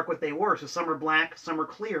didn't mark what they were. So some are black, some are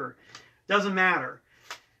clear. Doesn't matter.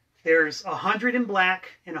 There's 100 in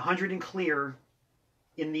black and 100 in clear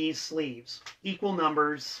in these sleeves. Equal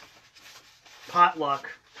numbers.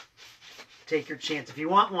 Potluck. Take your chance. If you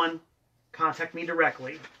want one, contact me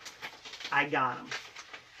directly. I got them.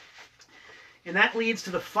 And that leads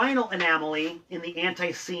to the final anomaly in the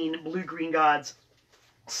ANTiSEEN Blue-Green Gods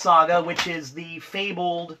saga, which is the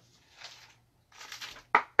fabled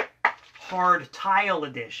hard tile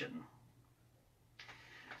edition.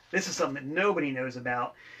 This is something that nobody knows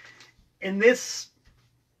about. And this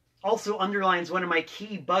also underlines one of my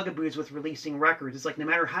key bugaboos with releasing records. It's like no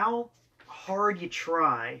matter how hard you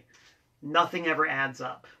try, nothing ever adds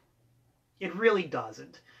up. It really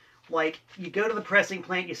doesn't. Like, you go to the pressing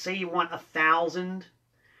plant, you say you want 1,000,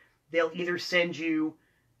 they'll either send you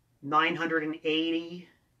 980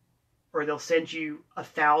 or they'll send you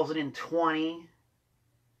 1,020.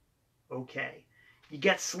 Okay. You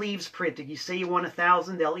get sleeves printed. You say you want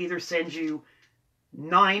 1,000, they'll either send you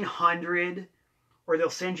 900 or they'll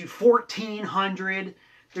send you 1,400.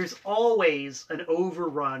 There's always an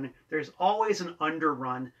overrun. There's always an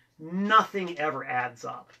underrun. Nothing ever adds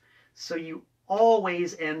up. So you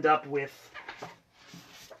always end up with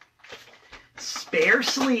spare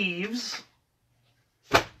sleeves,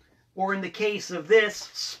 or in the case of this,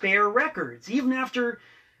 spare records. Even after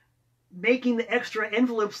making the extra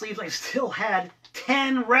envelope sleeves, I still had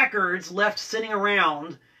 10 records left sitting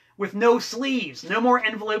around with no sleeves. No more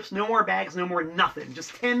envelopes, no more bags, no more nothing.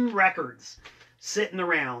 Just 10 records sitting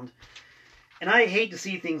around. And I hate to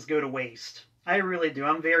see things go to waste. I really do.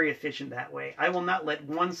 I'm very efficient that way. I will not let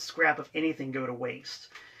one scrap of anything go to waste.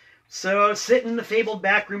 So I was sitting in the fabled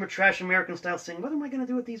back room of Trash American Style saying, what am I going to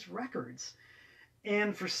do with these records?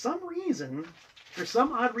 And for some reason, for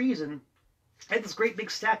some odd reason, I had this great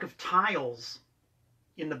big stack of tiles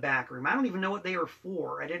in the back room. I don't even know what they were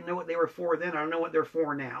for. I didn't know what they were for then. I don't know what they're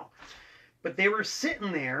for now. But they were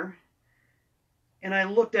sitting there, and I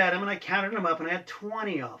looked at them, and I counted them up, and I had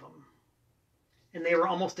 20 of them. And they were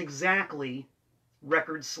almost exactly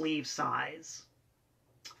record sleeve size.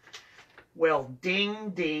 Well,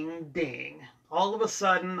 ding, ding, ding. All of a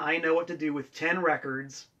sudden, I know what to do with 10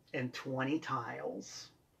 records and 20 tiles.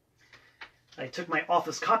 I took my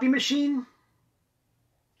office copy machine.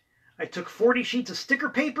 I took 40 sheets of sticker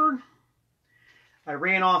paper. I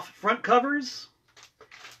ran off front covers.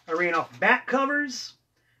 I ran off back covers.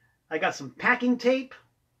 I got some packing tape.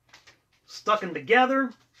 Stuck them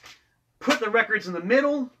together. Put the records in the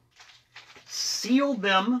middle. Sealed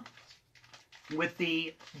them with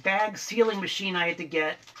the bag sealing machine I had to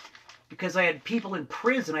get because I had people in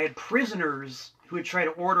prison. I had prisoners who would try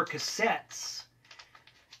to order cassettes.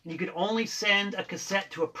 And you could only send a cassette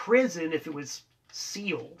to a prison if it was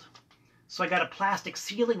sealed. So I got a plastic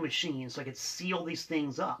sealing machine so I could seal these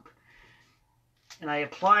things up. And I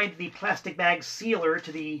applied the plastic bag sealer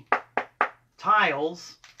to the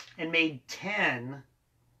tiles and made 10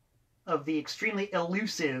 of the extremely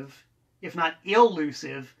elusive, if not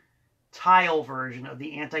elusive, tile version of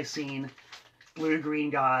the ANTiSEEN Blue-Green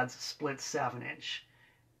Gods split 7-inch.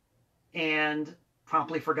 And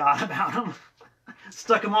promptly forgot about them.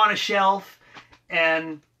 Stuck them on a shelf,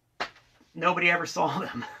 and nobody ever saw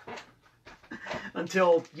them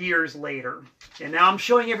until years later. And now I'm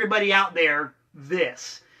showing everybody out there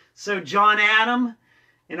this. So John Adam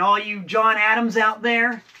and all you John Adams out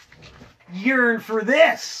there, yearn for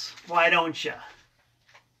this, why don't you?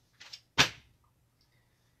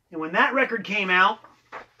 And when that record came out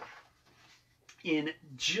in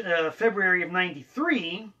February of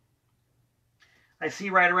 '93, I see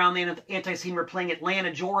right around the ANTiSEEN were playing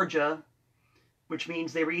Atlanta, Georgia, which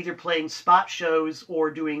means they were either playing spot shows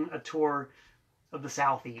or doing a tour of the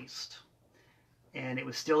Southeast. And it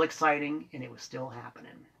was still exciting, and it was still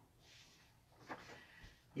happening.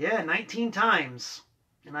 Yeah, 19 times.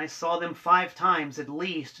 And I saw them 5 times at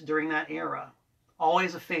least during that era.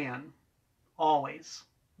 Always a fan. Always.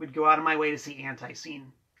 Would go out of my way to see ANTiSEEN.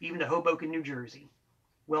 Even to Hoboken, New Jersey.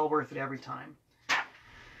 Well worth it every time.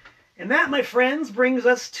 And that, my friends, brings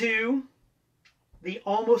us to the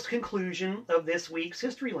almost conclusion of this week's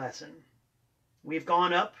history lesson. We've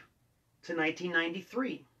gone up to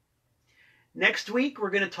 1993. Next week, we're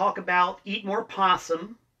going to talk about Eat More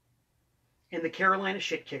Possum and the Carolina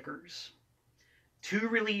Shit Kickers. 2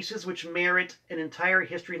 releases which merit an entire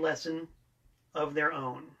history lesson of their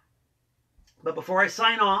own. But before I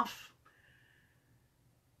sign off,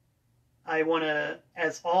 I want to,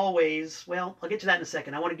 as always, well, I'll get to that in a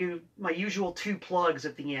second. I want to do my usual 2 plugs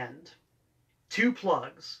at the end. 2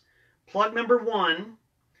 plugs. Plug number 1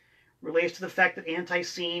 relates to the fact that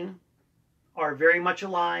ANTiSEEN are very much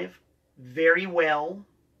alive, very well.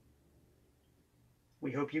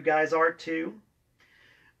 We hope you guys are too.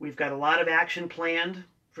 We've got a lot of action planned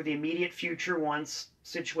for the immediate future once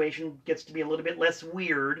situation gets to be a little bit less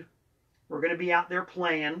weird. We're going to be out there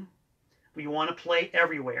playing. We want to play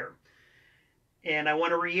everywhere. And I want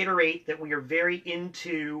to reiterate that we are very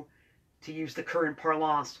into, to use the current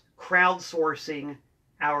parlance, crowdsourcing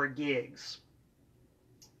our gigs.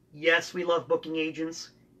 Yes, we love booking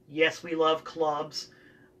agents. Yes, we love clubs.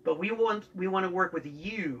 But we want to work with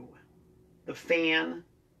you, the fan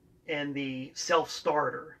and the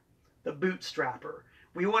self-starter, the bootstrapper.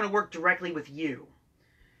 We want to work directly with you.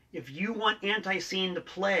 If you want ANTiSEEN to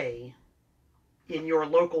play in your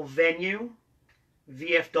local venue,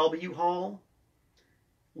 VFW hall,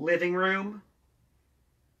 living room,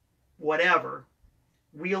 whatever,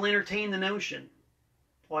 we'll entertain the notion.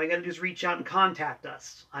 All you got to do is reach out and contact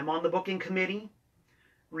us. I'm on the booking committee.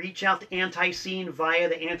 Reach out to ANTiSEEN via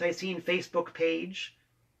the ANTiSEEN Facebook page,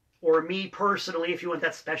 or me personally if you want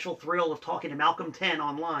that special thrill of talking to Malcolm 10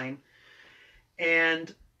 online,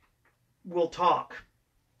 and we'll talk.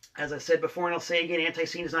 As I said before, and I'll say again,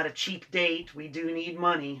 ANTiSEEN is not a cheap date. We do need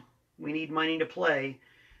money. We need money to play,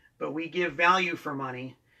 but we give value for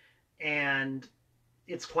money, and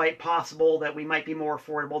it's quite possible that we might be more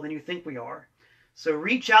affordable than you think we are. So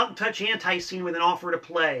reach out and touch ANTiSEEN with an offer to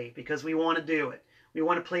play, because we want to do it. We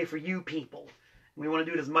want to play for you people. We want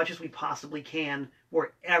to do it as much as we possibly can,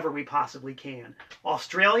 wherever we possibly can.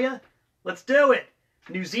 Australia, let's do it.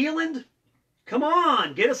 New Zealand, come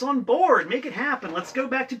on, get us on board, make it happen. Let's go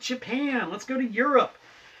back to Japan. Let's go to Europe.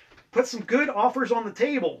 Put some good offers on the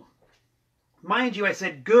table. Mind you, I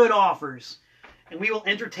said good offers, and we will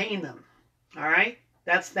entertain them. All right?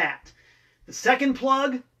 That's that. The second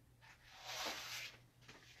plug,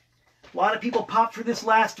 a lot of people popped for this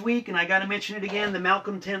last week, and I got to mention it again, the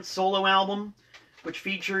Malcolm 10 solo album, which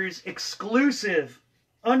features exclusive,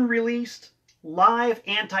 unreleased, live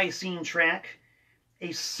ANTiSEEN track,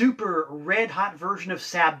 a super red-hot version of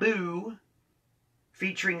Sabu,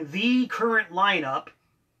 featuring the current lineup.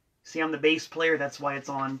 See, I'm the bass player, that's why it's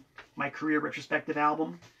on my career retrospective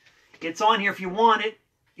album. It's on here if you want it.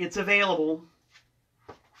 It's available.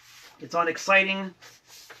 It's on exciting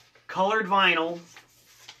colored vinyl.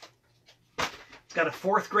 It's got a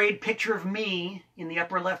 4th grade picture of me in the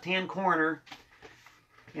upper left-hand corner.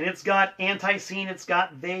 And it's got ANTiSEEN, it's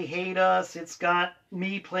got They Hate Us, it's got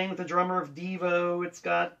me playing with the drummer of Devo, it's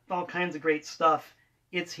got all kinds of great stuff.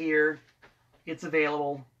 It's here, it's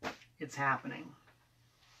available, it's happening.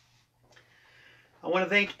 I want to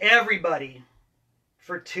thank everybody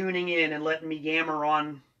for tuning in and letting me yammer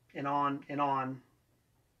on and on and on.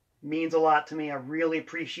 It means a lot to me. I really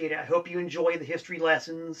appreciate it. I hope you enjoy the history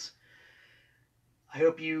lessons. I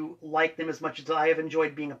hope you like them as much as I have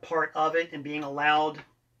enjoyed being a part of it and being allowed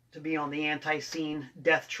to be on the ANTiSEEN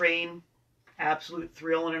death train. Absolute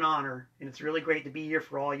thrill and an honor. And it's really great to be here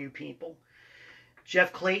for all you people.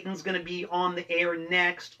 Jeff Clayton's going to be on the air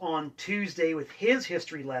next on Tuesday with his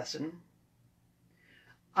history lesson.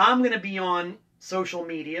 I'm going to be on social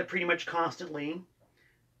media pretty much constantly.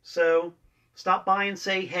 So stop by and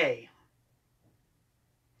say hey.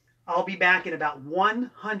 I'll be back in about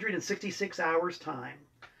 166 hours' time.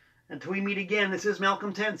 Until we meet again, this is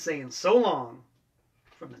Malcolm Tent saying so long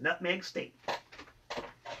from the Nutmeg State.